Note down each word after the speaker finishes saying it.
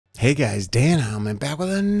Hey guys, Dan I'm back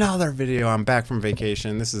with another video. I'm back from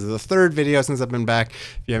vacation. This is the third video since I've been back.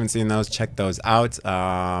 If you haven't seen those, check those out.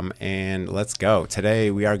 And let's go.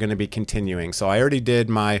 Today we are going to be continuing. So I already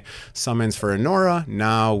did my summons for Enora.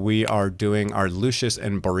 Now we are doing our Lucius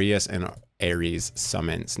and Boreas and Ares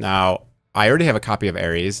summons. Now I already have a copy of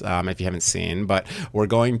Ares, if you haven't seen, but we're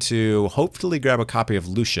going to hopefully grab a copy of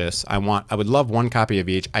Lucius. I would love one copy of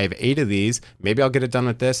each. I have 8 of these. Maybe I'll get it done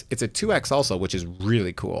with this. It's a 2x also, which is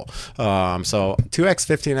really cool. So 2x,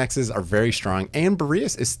 15x's are very strong, and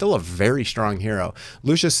Boreas is still a very strong hero.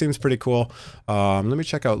 Lucius seems pretty cool. Let me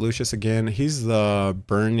check out Lucius again. He's the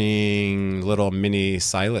burning little mini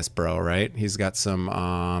Silas bro, right? He's got some,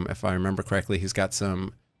 if I remember correctly, he's got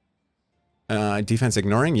some defense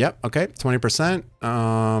ignoring. Yep. Okay.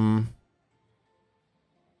 20%.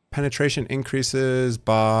 Penetration increases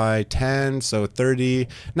by 10. So 30.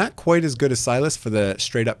 Not quite as good as Silas for the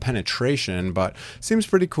straight up penetration, but seems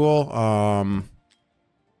pretty cool.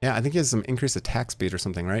 Yeah, I think he has some increased attack speed or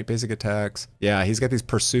something, right? Basic attacks. Yeah, he's got these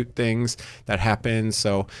pursuit things that happen.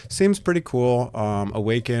 So seems pretty cool.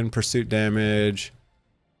 Awaken, pursuit damage,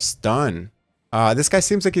 stun. This guy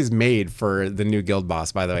seems like he's made for the new guild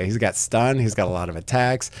boss, by the way. He's got stun, he's got a lot of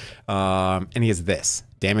attacks, and he has this,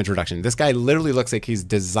 damage reduction. This guy literally looks like he's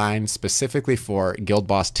designed specifically for Guild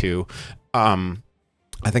Boss 2. I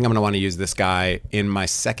think I'm going to want to use this guy in my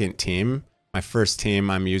second team. My first team,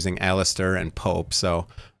 I'm using Alistair and Pope, so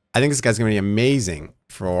I think this guy's going to be amazing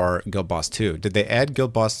for Guild Boss 2. Did they add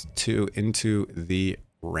Guild Boss 2 into the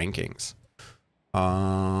rankings?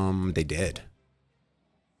 They did.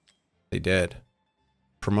 They did.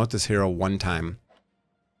 Promote this hero one time.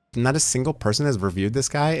 Not a single person has reviewed this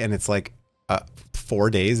guy, and it's like 4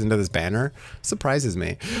 days into this banner. Surprises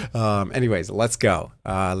me. Anyways, let's go.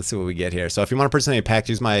 Let's see what we get here. So if you want to personally pack,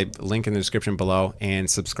 use my link in the description below and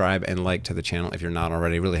subscribe and like to the channel if you're not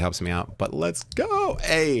already. It really helps me out. But let's go.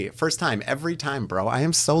 Hey, first time, every time, bro. I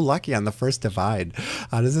am so lucky on the first divide.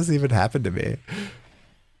 How does this even happen to me?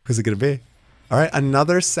 Who's it going to be? All right,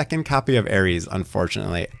 another second copy of Ares,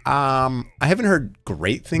 unfortunately. I haven't heard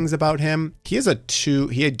great things about him. He has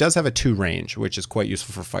he does have a 2 range, which is quite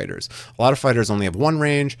useful for fighters. A lot of fighters only have 1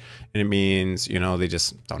 range, and it means, you know, they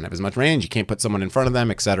just don't have as much range. You can't put someone in front of them,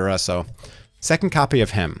 etc. So, second copy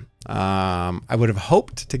of him. I would have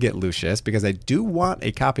hoped to get Lucius because I do want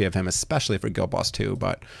a copy of him, especially for Guild Boss 2,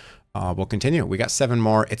 but we'll continue. We got 7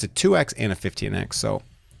 more. It's a 2x and a 15x, so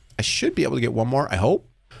I should be able to get 1 more, I hope.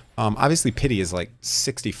 Obviously pity is like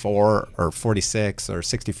 64 or 46 or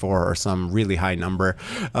 64 or some really high number.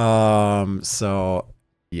 So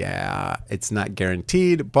yeah, it's not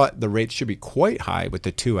guaranteed, but the rate should be quite high with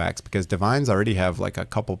the 2x because divines already have like a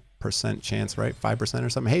couple % chance, right? 5% or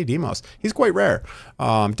something. Hey, Demos, he's quite rare.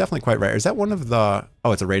 Definitely quite rare. Is that one of the,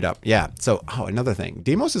 oh, it's a rate up. Yeah. So, oh, another thing,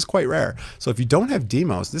 Demos is quite rare. So if you don't have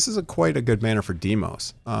Demos, this is quite a good banner for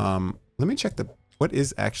Demos. Let me check what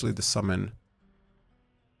is actually the summon.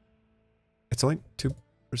 It's only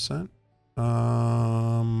 2%.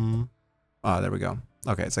 Oh, there we go.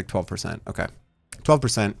 Okay, it's like 12%. Okay,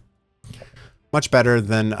 12%. Much better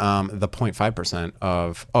than the 0.5%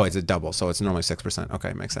 of. Oh, it's a double, so it's normally 6%.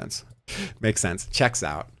 Okay, makes sense. Makes sense. Checks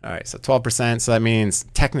out. All right, so 12%. So that means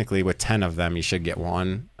technically with 10 of them, you should get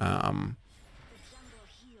 1.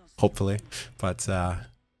 Hopefully, but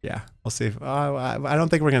yeah, we'll see. I don't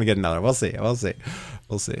think we're gonna get another. We'll see. We'll see.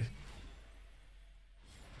 We'll see.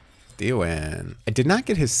 Doing. I did not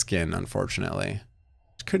get his skin, unfortunately.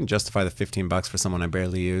 Couldn't justify the 15 bucks for someone I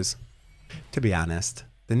barely use, to be honest.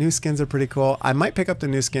 The new skins are pretty cool. I might pick up the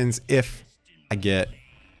new skins if I get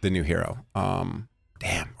the new hero. Damn,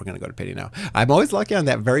 we're gonna go to pity now. I'm always lucky on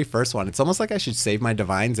that very first one. It's almost like I should save my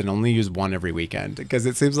divines and only use 1 every weekend because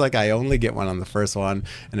it seems like I only get 1 on the first one,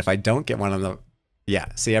 and if I don't get 1 on the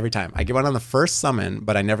see, every time I get 1 on the first summon,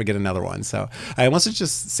 but I never get another one. So I almost should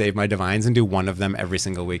just save my divines and do 1 of them every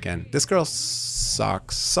single weekend. This girl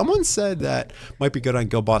sucks. Someone said that might be good on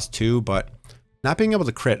Guild Boss 2, but not being able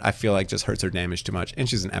to crit, I feel like just hurts her damage too much. And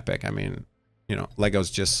she's an epic. I mean, you know, Legos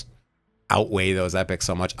just outweigh those epics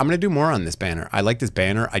so much. I'm going to do more on this banner. I like this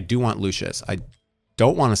banner. I do want Lucius. I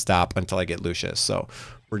don't want to stop until I get Lucius. So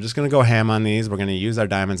we're just going to go ham on these. We're going to use our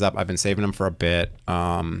diamonds up. I've been saving them for a bit.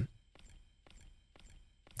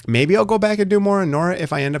 Maybe I'll go back and do more on Nora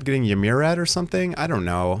if I end up getting Ymirat or something. I don't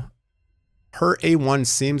know. Her A1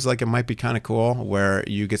 seems like it might be kind of cool where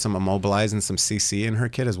you get some immobilize and some CC in her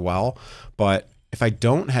kit as well. But if I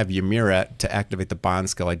don't have Ymirat to activate the bond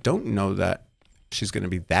skill, I don't know that she's going to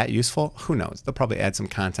be that useful. Who knows? They'll probably add some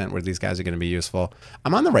content where these guys are going to be useful.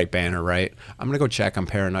 I'm on the right banner, right? I'm going to go check. I'm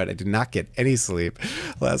paranoid. I did not get any sleep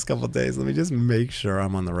last couple of days. Let me just make sure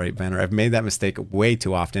I'm on the right banner. I've made that mistake way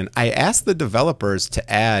too often. I asked the developers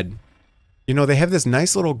to add, you know, they have this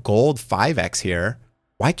nice little gold 5x here.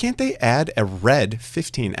 Why can't they add a red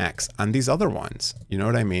 15x on these other ones? You know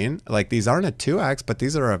what I mean? Like, these aren't a 2x, but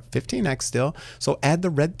these are a 15x still. So add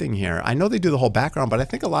the red thing here. I know they do the whole background, but I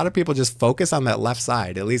think a lot of people just focus on that left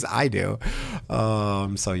side. At least I do.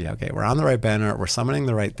 So yeah, okay, we're on the right banner. We're summoning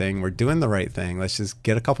the right thing. We're doing the right thing. Let's just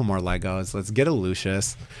get a couple more Legos. Let's get a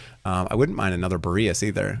Lucius. I wouldn't mind another Boreas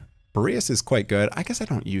either. Boreas is quite good. I guess I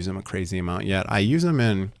don't use him a crazy amount yet. I use him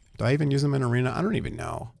in, do I even use him in Arena? I don't even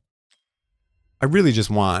know. I really just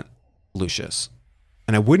want Lucius.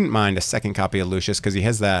 And I wouldn't mind a second copy of Lucius because he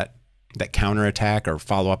has that counter attack or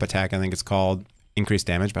follow-up attack, I think it's called. Increased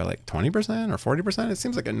damage by like 20% or 40%. It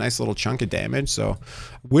seems like a nice little chunk of damage. So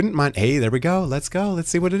wouldn't mind. Hey, there we go. Let's go. Let's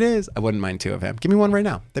see what it is. I wouldn't mind 2 of him. Give me 1 right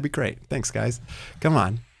now. That'd be great. Thanks, guys. Come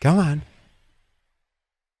on. Come on.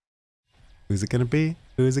 Who's it going to be?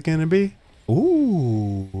 Who's it going to be?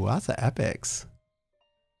 Ooh, lots of epics.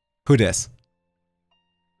 Who dis?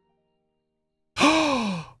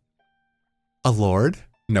 A lord?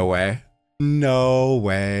 No way. No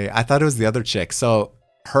way. I thought it was the other chick. So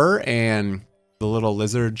her and the little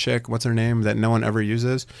lizard chick, what's her name, that no one ever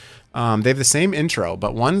uses, they have the same intro,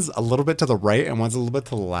 but one's a little bit to the right and one's a little bit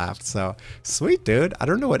to the left. So sweet, dude. I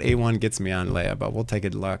don't know what A1 gets me on Leia, but we'll take a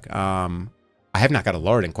look. I have not got a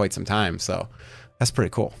lord in quite some time, so that's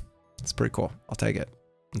pretty cool. It's pretty cool. I'll take it.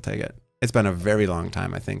 I'll take it. It's been a very long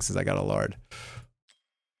time, I think, since I got a lord.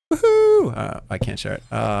 Woohoo! I can't share it.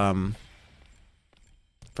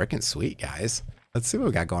 Freaking sweet, guys. Let's see what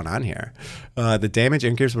we got going on here. The damage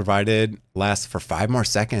increase provided lasts for 5 more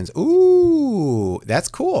seconds. Ooh, that's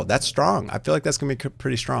cool. That's strong. I feel like that's going to be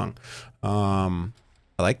pretty strong. I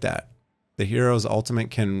like that. The hero's ultimate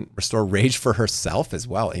can restore rage for herself as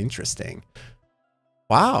well. Interesting.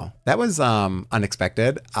 Wow, that was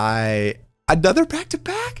unexpected. Another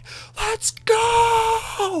back-to-back? Let's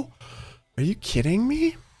go! Are you kidding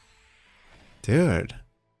me? Dude,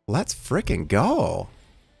 let's freaking go.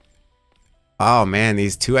 Oh man,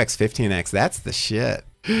 these 2x, 15x, that's the shit.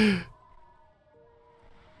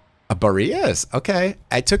 A Boreas, okay.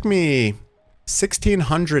 It took me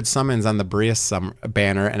 1,600 summons on the Boreas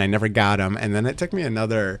banner and I never got him. And then it took me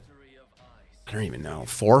another, I don't even know,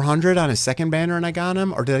 400 on his second banner and I got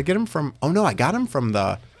him? Or did I get him from, oh no, I got him from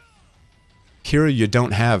the hero you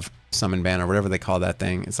don't have summon banner, whatever they call that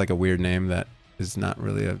thing. It's like a weird name that is not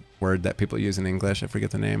really a word that people use in English. I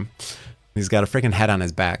forget the name. He's got a freaking head on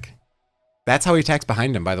his back. That's how he attacks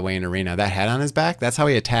behind him, by the way, in Arena. That head on his back, that's how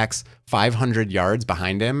he attacks 500 yards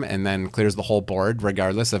behind him and then clears the whole board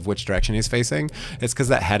regardless of which direction he's facing. It's because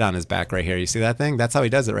that head on his back right here. You see that thing? That's how he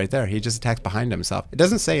does it right there. He just attacks behind himself. It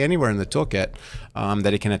doesn't say anywhere in the toolkit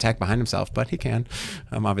that he can attack behind himself, but he can.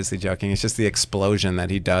 I'm obviously joking. It's just the explosion that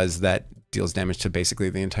he does that deals damage to basically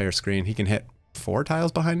the entire screen. He can hit 4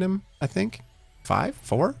 tiles behind him, I think. 5?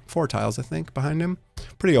 4? 4 tiles, I think, behind him.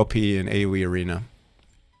 Pretty OP in AoE Arena.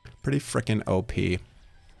 Pretty freaking OP.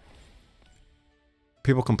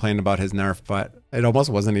 People complained about his nerf, but it almost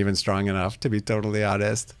wasn't even strong enough, to be totally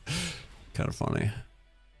honest. Kind of funny.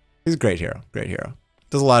 He's a great hero. Great hero.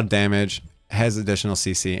 Does a lot of damage. Has additional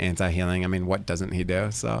CC, anti-healing. I mean, what doesn't he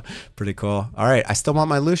do? So, pretty cool. All right, I still want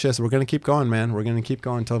my Lucius. We're going to keep going, man. We're going to keep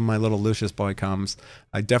going until my little Lucius boy comes.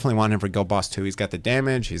 I definitely want him for Go Boss 2. He's got the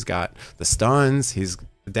damage. He's got the stuns. He's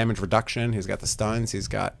the damage reduction. He's got the stuns. He's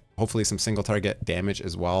got hopefully some single target damage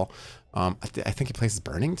as well. I think he plays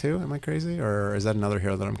burning too. Am I crazy? Or is that another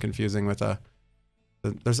hero that I'm confusing with a...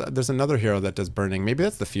 There's another hero that does burning. Maybe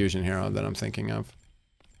that's the fusion hero that I'm thinking of.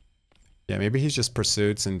 Yeah, maybe he's just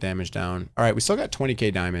pursuits and damage down. All right, we still got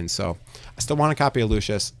 20k diamonds, so I still want a copy of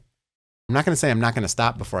Lucius. I'm not going to say I'm not going to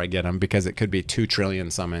stop before I get him because it could be 2 trillion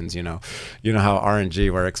summons, you know. You know how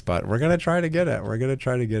RNG works, but we're going to try to get it. We're going to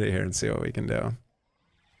try to get it here and see what we can do.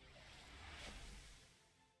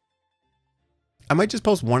 I might just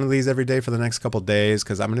post one of these every day for the next couple days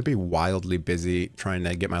because I'm going to be wildly busy trying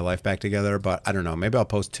to get my life back together, but I don't know. Maybe I'll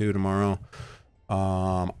post 2 tomorrow.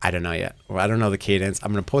 I don't know yet. I don't know the cadence.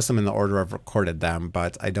 I'm going to post them in the order I've recorded them,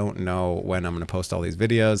 but I don't know when I'm going to post all these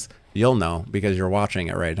videos. You'll know because you're watching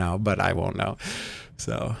it right now, but I won't know.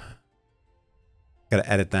 So, got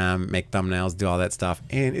to edit them, make thumbnails, do all that stuff.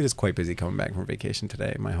 And it is quite busy coming back from vacation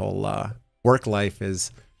today. My whole work life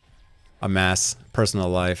is a mess. Personal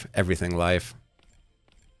life, everything life.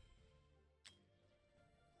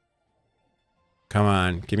 Come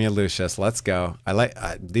on, give me a Lucius. Let's go. I like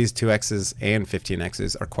these 2Xs and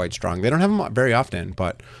 15Xs are quite strong. They don't have them very often,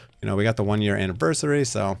 but you know, we got the 1-year anniversary,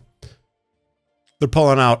 so they're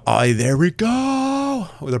pulling out. Oh, there we go.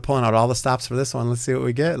 They're pulling out all the stops for this one. Let's see what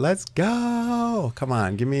we get. Let's go. Come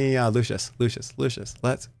on, give me Lucius. Lucius.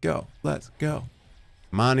 Let's go. Let's go.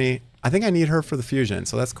 Mani. I think I need her for the fusion,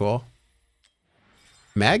 so that's cool.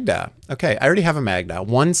 Magda. Okay, I already have a Magda.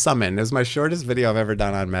 1 summon. It was my shortest video I've ever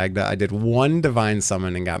done on Magda. I did 1 divine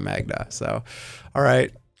summon and got Magda. So, all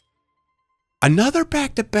right. Another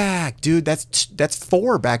back-to-back. Dude, that's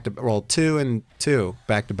 4 back-to-back. Well, 2 and 2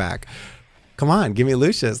 back-to-back. Come on, give me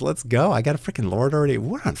Lucius. Let's go. I got a freaking Lord already.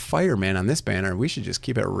 We're on fire, man, on this banner. We should just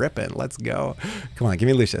keep it ripping. Let's go. Come on, give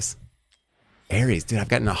me Lucius. Ares. Dude, I've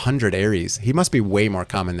gotten 100 Ares. He must be way more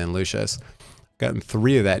common than Lucius. I've gotten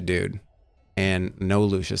 3 of that dude. And no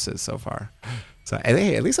Luciuses so far. So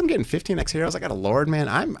hey, at least I'm getting 15x heroes. I got a Lord, man.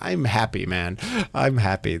 I'm happy, man. I'm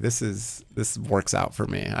happy. This works out for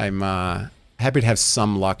me. I'm happy to have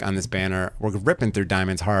some luck on this banner. We're ripping through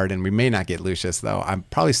diamonds hard, and we may not get Lucius though. I'm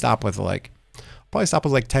probably stop with like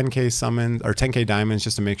 10k summons or 10k diamonds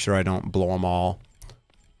just to make sure I don't blow them all.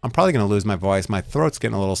 I'm probably gonna lose my voice. My throat's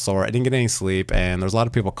getting a little sore. I didn't get any sleep, and there's a lot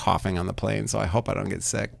of people coughing on the plane, so I hope I don't get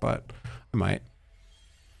sick, but I might.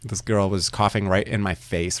 This girl was coughing right in my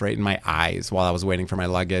face, right in my eyes while I was waiting for my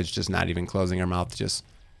luggage, just not even closing her mouth, just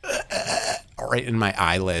right in my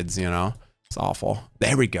eyelids, you know? It's awful.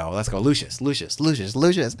 There we go. Let's go. Lucius. Come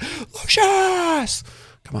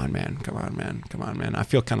on, man. I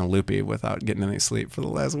feel kind of loopy without getting any sleep for the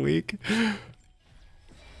last week.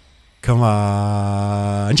 Come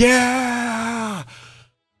on. Yeah!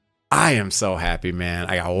 I am so happy, man.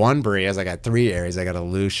 I got 1 Boreas, I got 3 Ares, I got a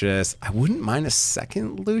Lucius. I wouldn't mind a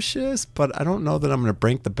second Lucius, but I don't know that I'm going to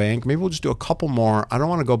break the bank. Maybe we'll just do a couple more. I don't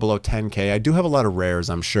want to go below 10k. I do have a lot of rares,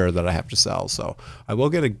 I'm sure, that I have to sell, so I will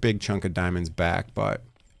get a big chunk of diamonds back, but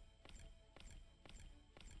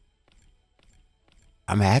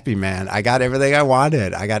I'm happy, man. I got everything I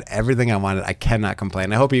wanted. I cannot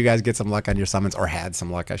complain. I hope you guys get some luck on your summons, or had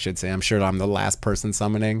some luck, I should say. I'm sure I'm the last person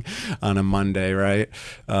summoning on a Monday, right?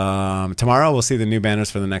 Tomorrow we'll see the new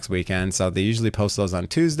banners for the next weekend. So they usually post those on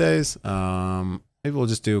Tuesdays. Maybe we'll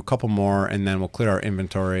just do a couple more and then we'll clear our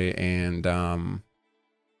inventory. And I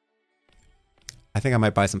think I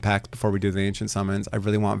might buy some packs before we do the ancient summons. I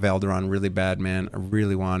really want Valderon really bad, man. I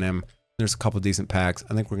really want him. There's a couple decent packs.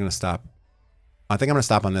 I think we're going to stop. I think I'm going to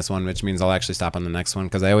stop on this one, which means I'll actually stop on the next one,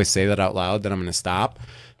 because I always say that out loud that I'm going to stop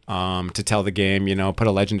to tell the game, you know, put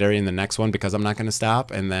a legendary in the next one because I'm not going to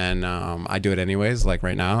stop. And then I do it anyways, like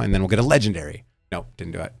right now, and then we'll get a legendary. Nope,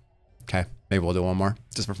 didn't do it. Okay, maybe we'll do one more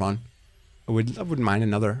just for fun. I wouldn't mind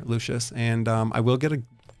another Lucius, and I will get a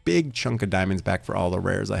big chunk of diamonds back for all the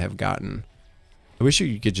rares I have gotten. I wish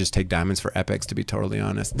you could just take diamonds for epics, to be totally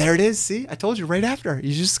honest. There it is. See, I told you right after.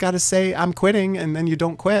 You just got to say I'm quitting, and then you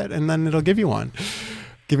don't quit, and then it'll give you one.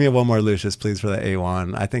 Give me one more Lucius, please, for the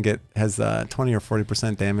A1. I think it has 20 or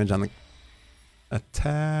 40% damage on the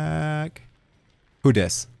attack. Who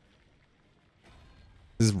dis?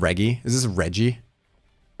 Is this Reggie? Is this Reggie?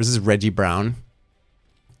 Or is this Reggie Brown?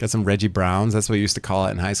 Got some Reggie Browns. That's what we used to call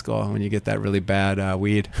it in high school when you get that really bad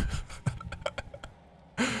weed.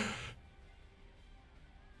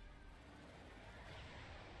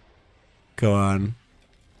 Go on.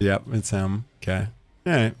 Yep, it's him. Okay.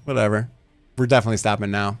 All right, whatever. We're definitely stopping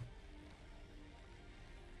now.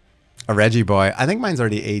 A Reggie boy. I think mine's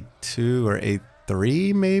already A2 or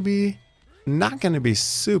A3, maybe. Not going to be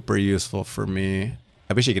super useful for me.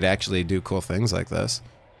 I wish he could actually do cool things like this.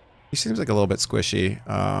 He seems like a little bit squishy.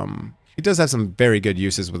 He does have some very good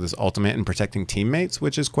uses with his ultimate and protecting teammates,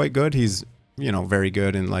 which is quite good. He's, you know, very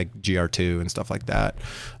good in like GR2 and stuff like that,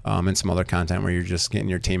 and some other content where you're just getting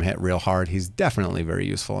your team hit real hard. He's definitely very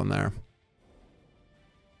useful in there.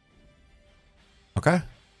 Okay,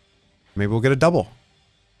 maybe we'll get a double.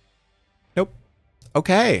 Nope.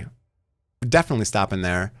 Okay, definitely stopping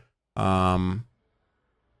there.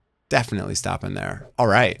 Definitely stopping there. All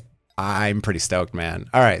right, I'm pretty stoked, man.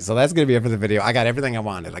 All right, so that's gonna be it for the video. I got everything I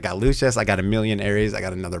wanted. I got Lucius, I got a million Ares, I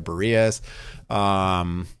got another Boreas.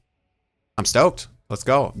 I'm stoked. Let's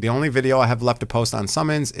go. The only video I have left to post on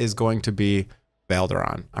summons is going to be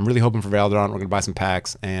Valderon. I'm really hoping for Valderon. We're gonna buy some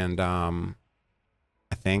packs, and I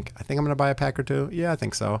think I'm gonna buy a pack or two. Yeah, I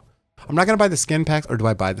think so. I'm not gonna buy the skin packs, or do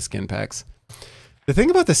I buy the skin packs? The thing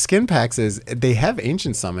about the skin packs is they have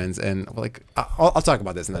ancient summons, and like I'll talk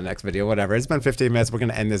about this in the next video. Whatever. It's been 15 minutes. We're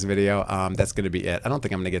gonna end this video. That's gonna be it. I don't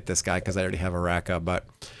think I'm gonna get this guy because I already have a Raka, but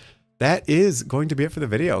that is going to be it for the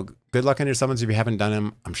video. Good luck on your summons if you haven't done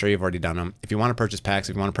them. I'm sure you've already done them. If you want to purchase packs,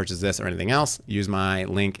 if you want to purchase this or anything else, use my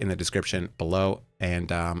link in the description below,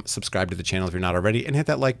 and subscribe to the channel if you're not already, and hit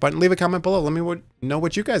that like button. Leave a comment below. Let me know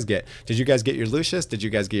what you guys get. Did you guys get your Lucius? Did you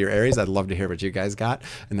guys get your Ares? I'd love to hear what you guys got.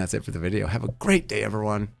 And that's it for the video. Have a great day,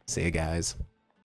 everyone. See you guys.